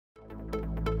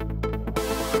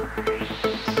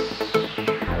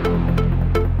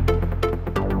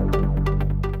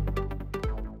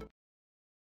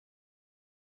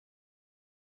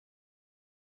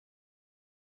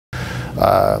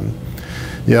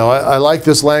You know, I like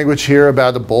this language here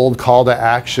about a bold call to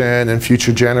action and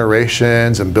future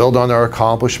generations and build on our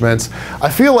accomplishments. I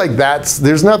feel like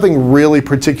there's nothing really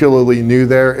particularly new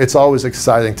there. It's always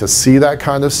exciting to see that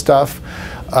kind of stuff.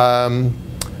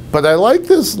 But I like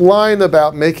this line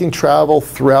about making travel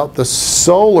throughout the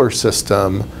solar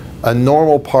system a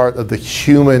normal part of the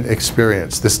human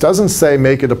experience. This doesn't say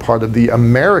make it a part of the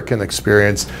American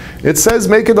experience. It says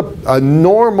make it a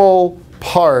normal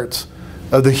part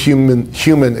of the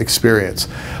human experience.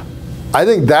 I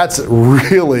think that's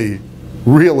really,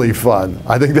 really fun.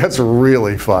 I think that's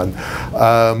really fun.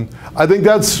 I think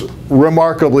that's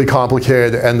remarkably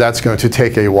complicated, and that's going to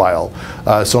take a while.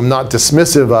 So I'm not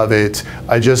dismissive of it.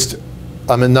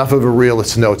 I'm enough of a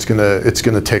realist to know it's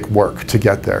gonna take work to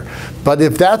get there. But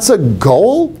if that's a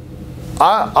goal,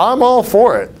 I'm all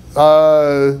for it.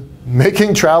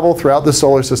 Making travel throughout the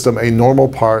solar system a normal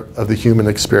part of the human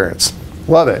experience.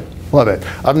 Love it. Love it.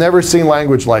 I've never seen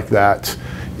language like that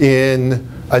in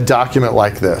a document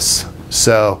like this.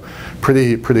 So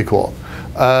pretty cool.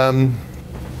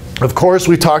 Of course,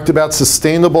 we talked about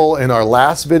sustainable in our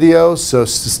last video. So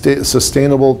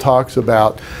sustainable talks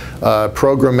about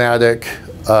programmatic,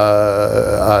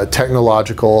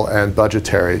 technological, and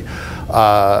budgetary.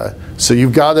 So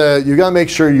you've got to make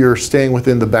sure you're staying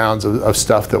within the bounds of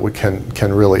stuff that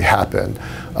can really happen.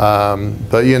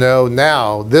 But you know,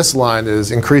 now this line is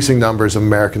increasing numbers of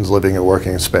Americans living and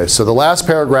working in space. So the last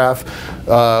paragraph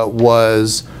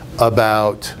was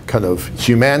about kind of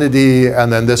humanity,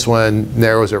 and then this one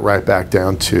narrows it right back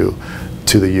down to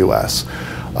the US.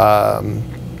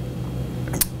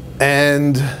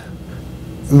 And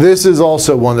this is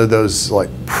also one of those like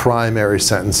primary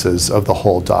sentences of the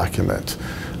whole document.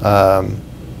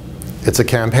 It's a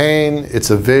campaign, it's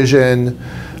a vision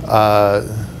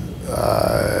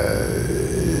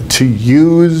to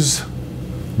use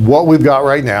what we've got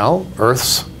right now,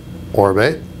 Earth's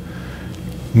orbit,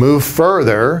 move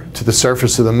further to the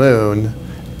surface of the moon,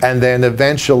 and then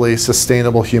eventually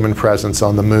sustainable human presence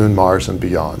on the moon, Mars, and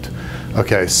beyond.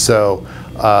 Okay, so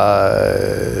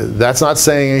that's not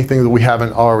saying anything that we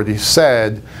haven't already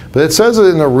said, but it says it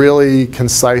in a really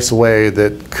concise way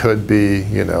that could be,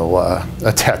 you know,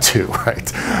 a tattoo, right?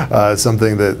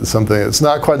 Something that's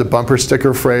not quite a bumper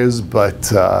sticker phrase,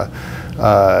 but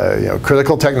you know,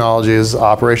 critical technologies,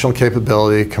 operational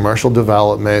capability, commercial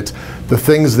development, the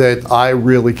things that I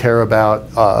really care about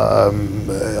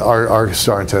are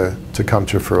starting to come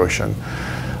to fruition.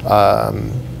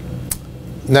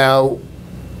 Now,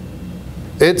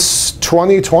 it's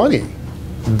 2020.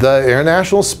 The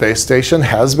International Space Station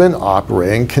has been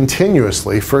operating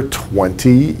continuously for 20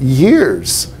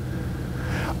 years.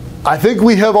 I think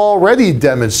we have already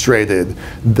demonstrated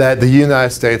that the United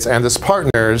States and its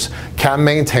partners can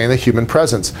maintain a human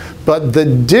presence. But the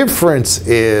difference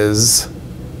is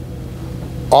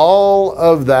all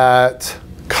of that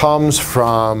comes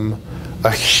from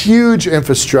a huge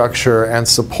infrastructure and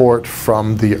support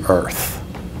from the Earth.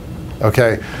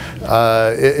 Okay,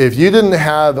 if you didn't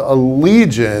have a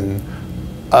legion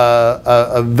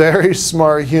of very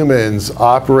smart humans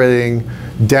operating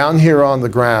down here on the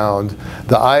ground,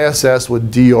 the ISS would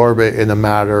deorbit in a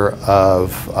matter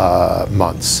of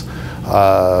months.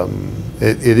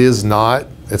 It's not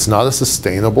a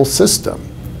sustainable system.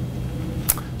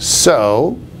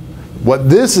 So what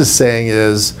this is saying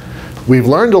is we've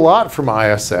learned a lot from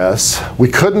ISS. We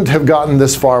couldn't have gotten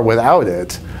this far without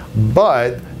it.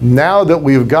 But now that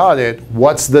we've got it,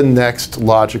 what's the next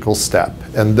logical step?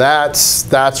 And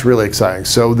that's really exciting.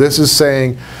 So this is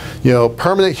saying, you know,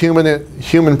 permanent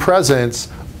human presence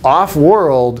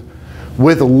off-world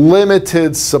with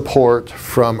limited support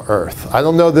from Earth. I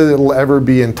don't know that it'll ever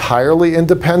be entirely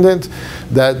independent.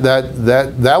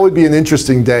 That would be an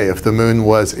interesting day if the moon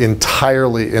was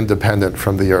entirely independent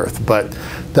from the Earth. But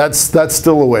that's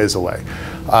still a ways away.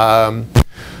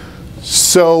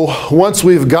 So once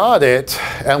we've got it,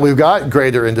 and we've got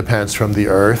greater independence from the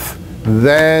Earth,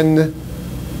 then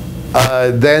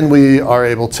we are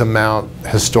able to mount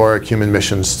historic human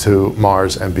missions to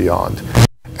Mars and beyond.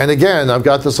 And again, I've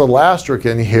got this little asterisk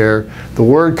in here. The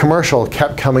word commercial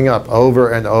kept coming up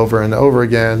over and over and over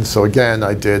again. So again,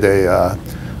 I did a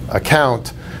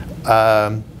count.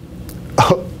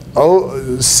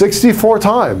 64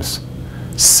 times.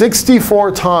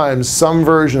 64 times some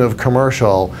version of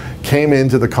commercial came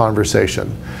into the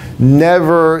conversation.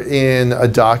 Never in a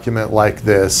document like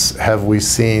this have we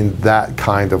seen that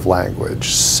kind of language.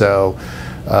 So,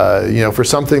 you know, for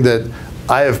something that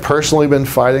I have personally been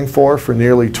fighting for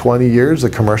nearly 20 years, the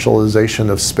commercialization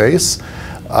of space,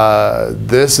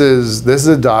 this is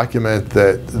a document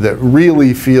that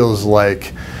really feels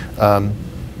like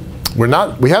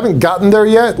we haven't gotten there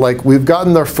yet. Like, we've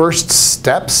gotten our first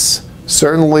steps.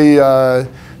 Certainly,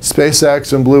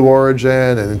 SpaceX and Blue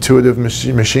Origin and Intuitive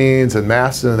Machines and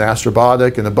Maston and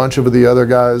Astrobotic and a bunch of the other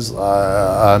guys,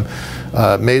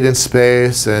 Made in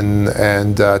Space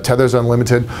and Tethers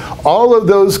Unlimited. All of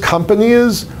those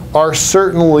companies are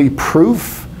certainly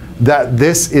proof that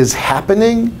this is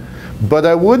happening, but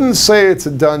I wouldn't say it's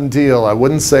a done deal. I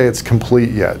wouldn't say it's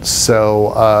complete yet.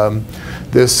 So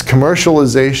this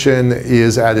commercialization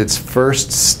is at its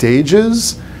first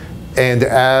stages, and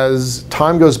as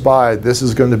time goes by, this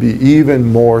is going to be even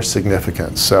more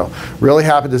significant. So really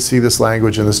happy to see this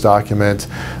language in this document.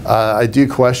 I do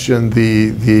question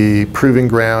the proving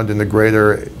ground and the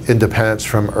greater independence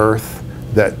from Earth.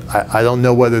 That I don't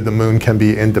know whether the moon can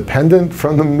be independent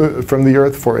from the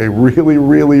Earth for a really,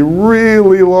 really,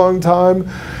 really long time.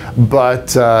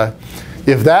 But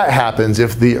if that happens,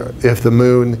 if the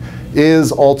moon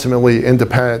is ultimately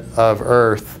independent of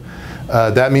Earth,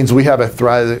 that means we have a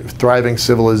thriving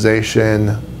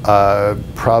civilization,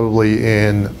 probably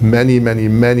in many, many,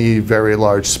 many very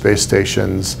large space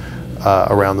stations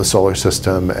around the solar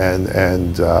system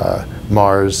and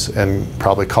Mars, and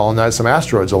probably colonize some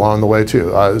asteroids along the way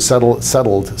too. Settled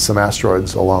some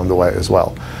asteroids along the way as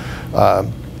well.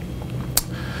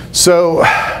 So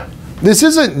this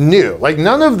isn't new. Like,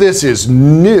 none of this is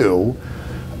new.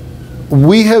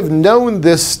 We have known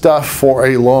this stuff for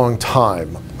a long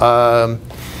time.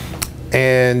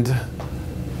 And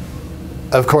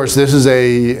of course, this is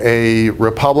a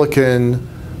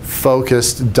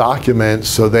Republican-focused document,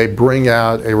 so they bring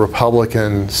out a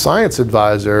Republican science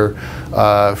advisor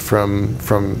from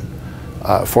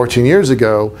 14 years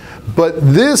ago. But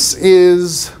this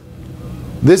is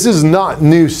not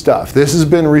new stuff. This has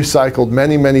been recycled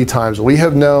many, many times. We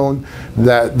have known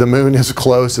that the moon is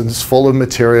close and it's full of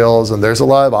materials and there's a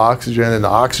lot of oxygen, and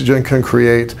oxygen can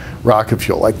create rocket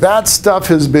fuel. Like, that stuff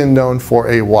has been known for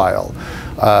a while.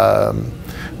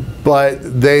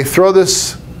 But they throw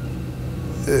this,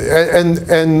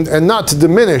 and not to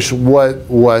diminish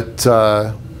what's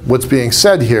being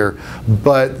said here,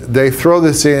 but they throw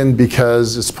this in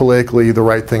because it's politically the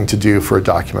right thing to do for a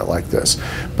document like this.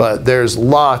 But there's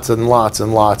lots and lots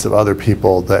and lots of other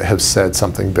people that have said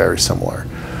something very similar.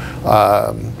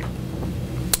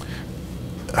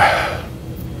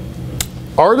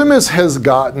 Artemis has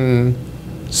gotten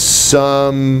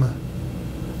some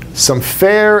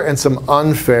fair and some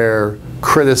unfair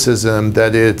criticism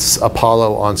that it's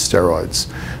Apollo on steroids,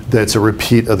 that it's a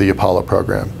repeat of the Apollo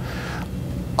program.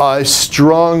 I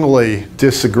strongly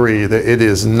disagree that it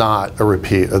is not a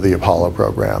repeat of the Apollo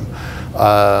program.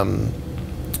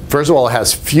 First of all, it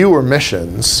has fewer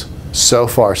missions so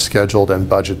far scheduled and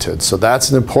budgeted. So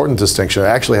that's an important distinction. It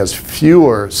actually has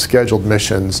fewer scheduled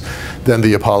missions than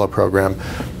the Apollo program.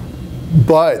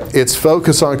 But its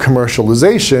focus on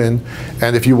commercialization,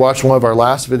 and if you watch one of our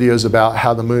last videos about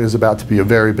how the moon is about to be a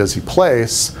very busy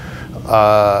place,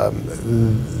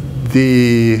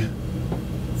 the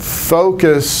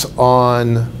focus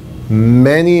on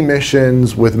many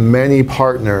missions with many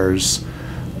partners,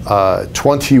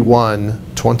 21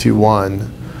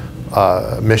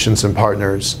 missions and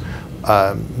partners,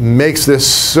 makes this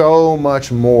so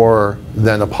much more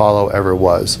than Apollo ever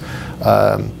was.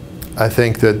 I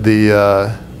think that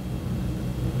the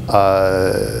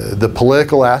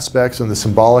political aspects and the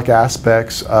symbolic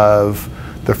aspects of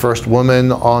the first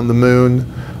woman on the moon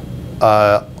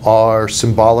are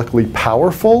symbolically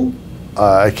powerful.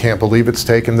 I can't believe it's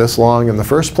taken this long in the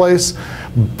first place,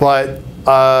 but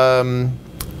I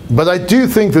do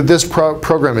think that this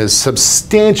program is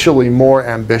substantially more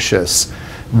ambitious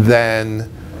than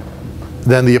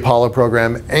the Apollo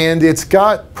program, and it's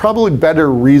got probably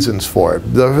better reasons for it.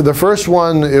 The first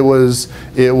one, it was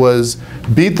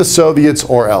beat the Soviets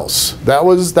or else. That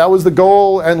was the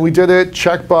goal, and we did it.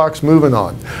 Checkbox, moving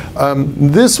on.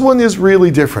 This one is really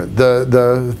different.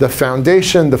 The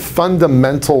foundation, the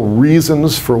fundamental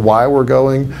reasons for why we're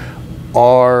going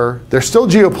they're still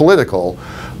geopolitical,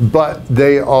 but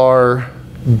they are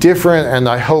different, and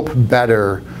I hope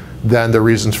better than the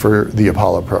reasons for the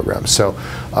Apollo program. So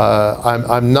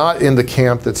I'm not in the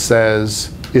camp that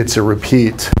says it's a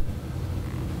repeat.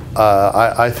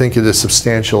 I think it is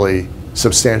substantially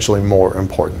more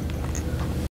important.